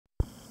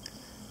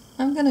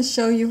I'm going to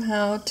show you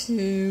how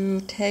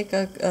to take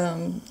a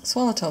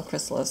swallowtail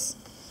chrysalis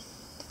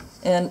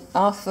and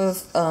off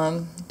of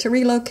to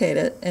relocate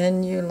it.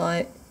 And you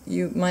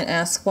might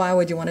ask, why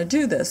would you want to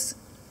do this?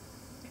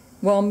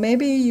 Well,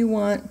 maybe you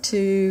want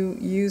to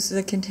use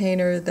the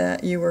container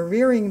that you were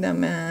rearing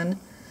them in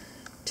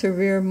to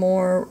rear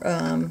more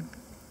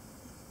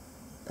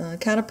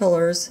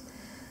caterpillars.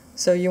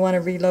 So you want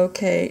to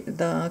relocate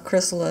the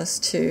chrysalis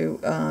to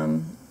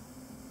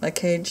a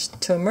cage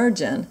to emerge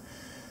in.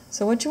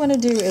 So what you want to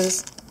do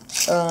is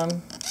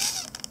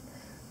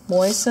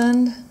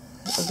moisten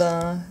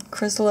the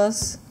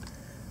chrysalis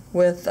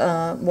with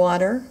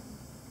water,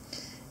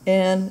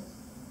 and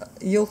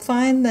you'll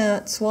find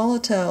that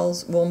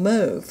swallowtails will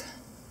move.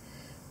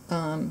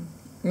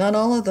 Not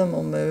all of them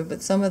will move,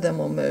 but some of them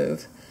will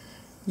move.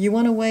 You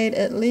want to wait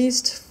at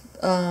least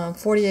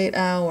 48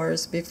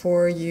 hours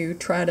before you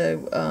try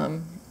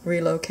to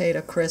relocate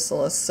a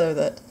chrysalis, so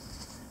that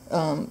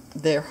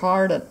they're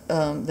hard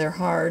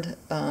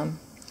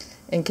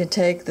and can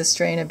take the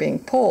strain of being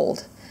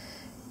pulled.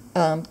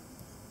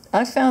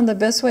 I found the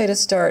best way to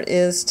start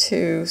is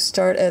to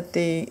start at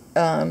the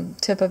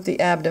tip of the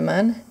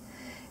abdomen,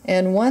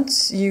 and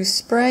once you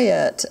spray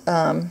it,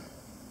 the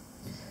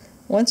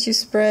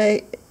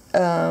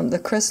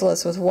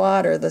chrysalis with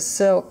water, the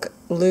silk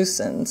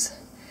loosens,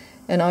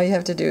 and all you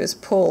have to do is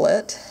pull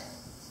it.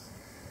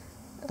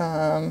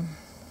 And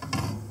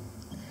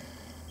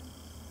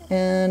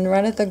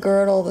right at the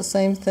girdle, the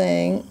same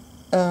thing.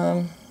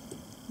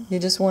 You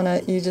don't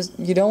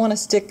want to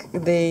stick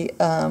the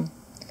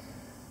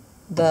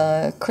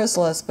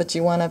chrysalis, but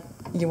you want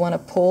to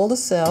pull the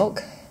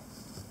silk.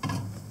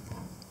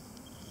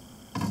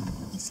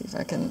 Let's see if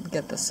I can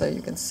get this so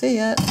you can see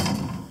it.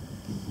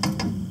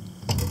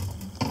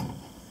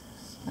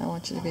 I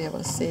want you to be able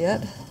to see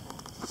it.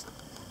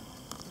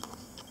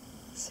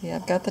 See,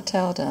 I've got the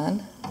tail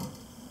done.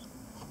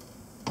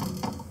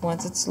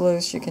 Once it's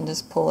loose, you can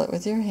just pull it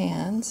with your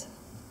hands.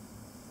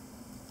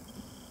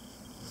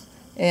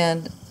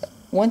 And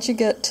once you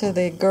get to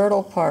the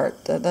girdle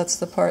part, that's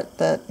the part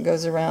that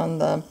goes around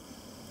the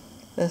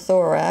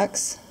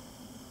thorax,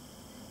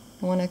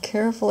 you want to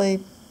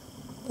carefully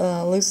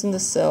loosen the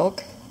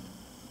silk,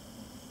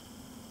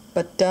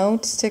 but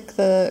don't stick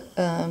the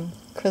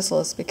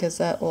chrysalis, because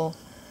that will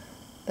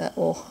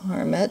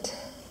harm it.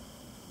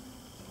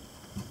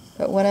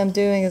 But what I'm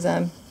doing is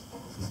let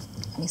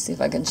me see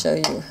if I can show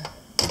you.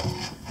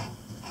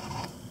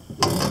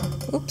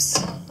 Oops.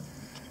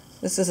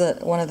 This is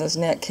one of those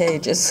net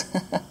cages.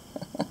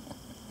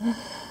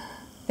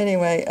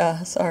 Anyway,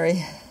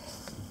 sorry.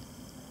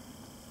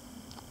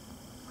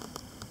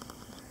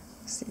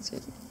 See,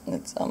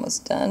 it's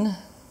almost done.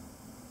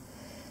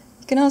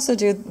 You can also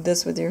do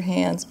this with your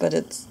hands, but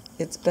it's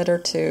better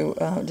to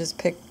just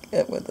pick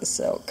it with the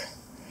silk,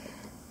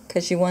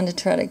 because you want to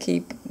try to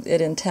keep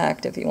it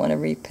intact if you want to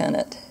repin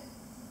it.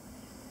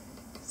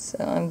 So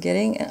I'm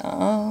getting it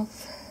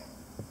off.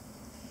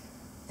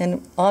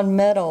 And on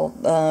metal,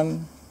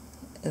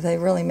 they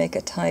really make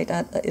it tight.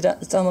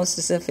 It's almost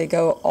as if they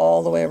go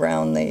all the way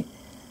around the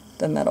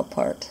metal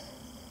part.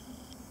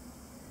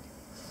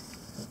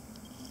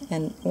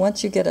 And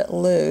once you get it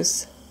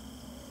loose,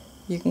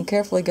 you can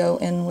carefully go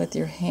in with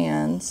your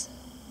hands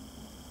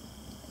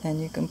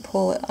and you can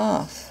pull it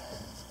off.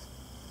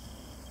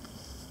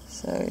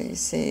 So you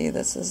see,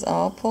 this is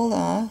all pulled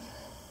off.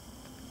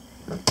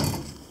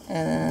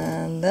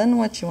 And then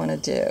what you want to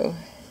do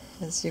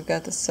is, you've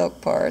got the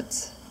silk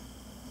parts.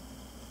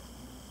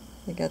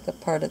 You got the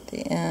part at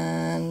the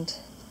end,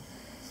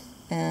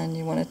 and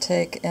you want to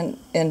take, and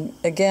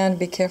again,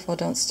 be careful,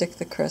 don't stick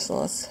the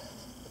chrysalis.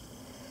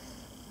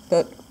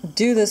 But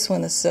do this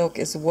when the silk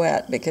is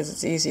wet, because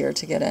it's easier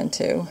to get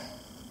into.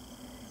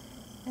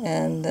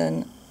 And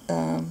then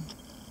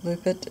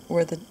loop it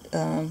where the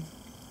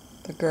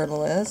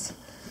girdle is.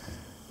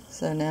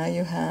 So now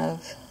you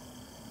have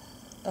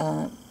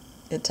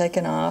it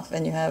taken off,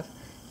 and you have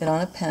it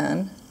on a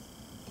pen.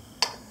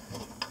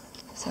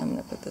 So I'm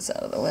going to put this out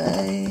of the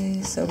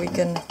way so we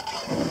can,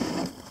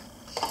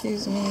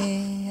 excuse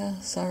me,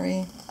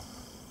 sorry.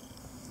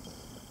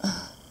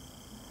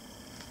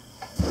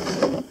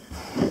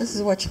 This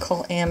is what you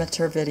call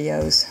amateur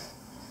videos.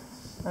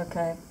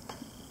 Okay.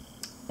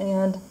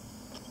 And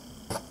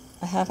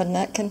I have a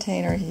net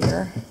container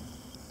here.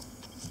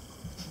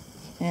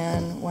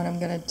 And what I'm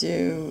going to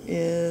do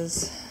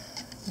is,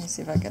 let me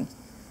see if I can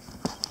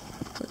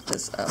put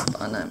this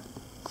up on an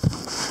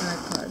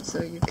iPod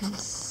so you can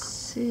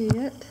see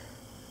it.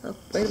 Oh,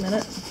 wait a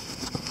minute.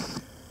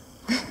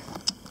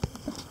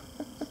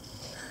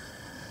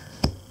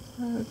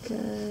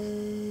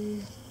 Okay.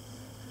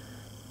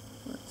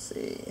 Let's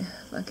see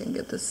if I can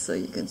get this so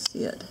you can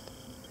see it.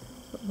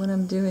 But what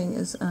I'm doing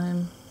is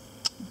I'm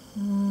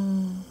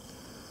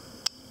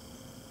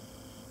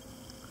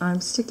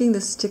sticking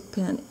the stick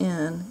pin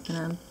in, and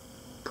I'm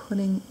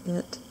putting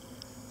it,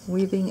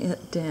 weaving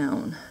it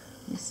down.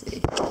 Let me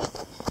see.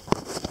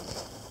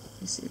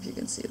 Let me see if you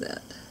can see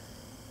that.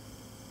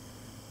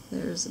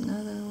 There's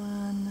another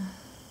one,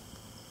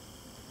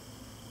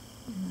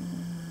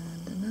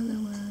 and another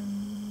one.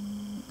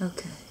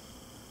 Okay,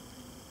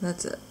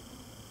 that's it.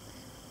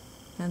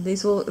 And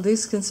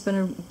these can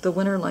spend the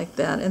winter like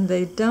that, and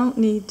they don't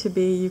need to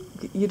be,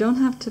 you don't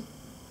have to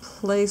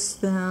place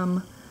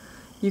them.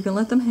 You can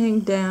let them hang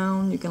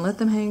down, you can let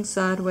them hang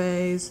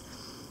sideways,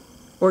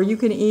 or you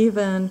can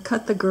even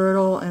cut the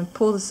girdle and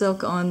pull the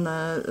silk on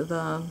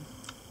the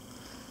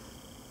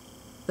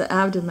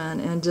abdomen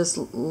and just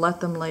let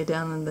them lay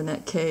down in the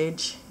neck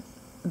cage.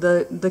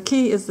 The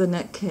key is the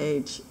neck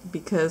cage,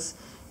 because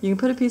you can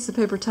put a piece of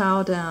paper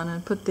towel down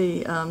and put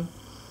the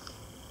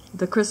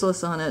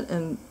chrysalis on it,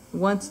 and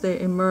once they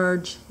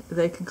emerge,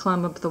 they can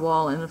climb up the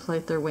wall and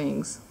inflate their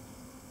wings.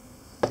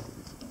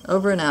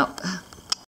 Over and out.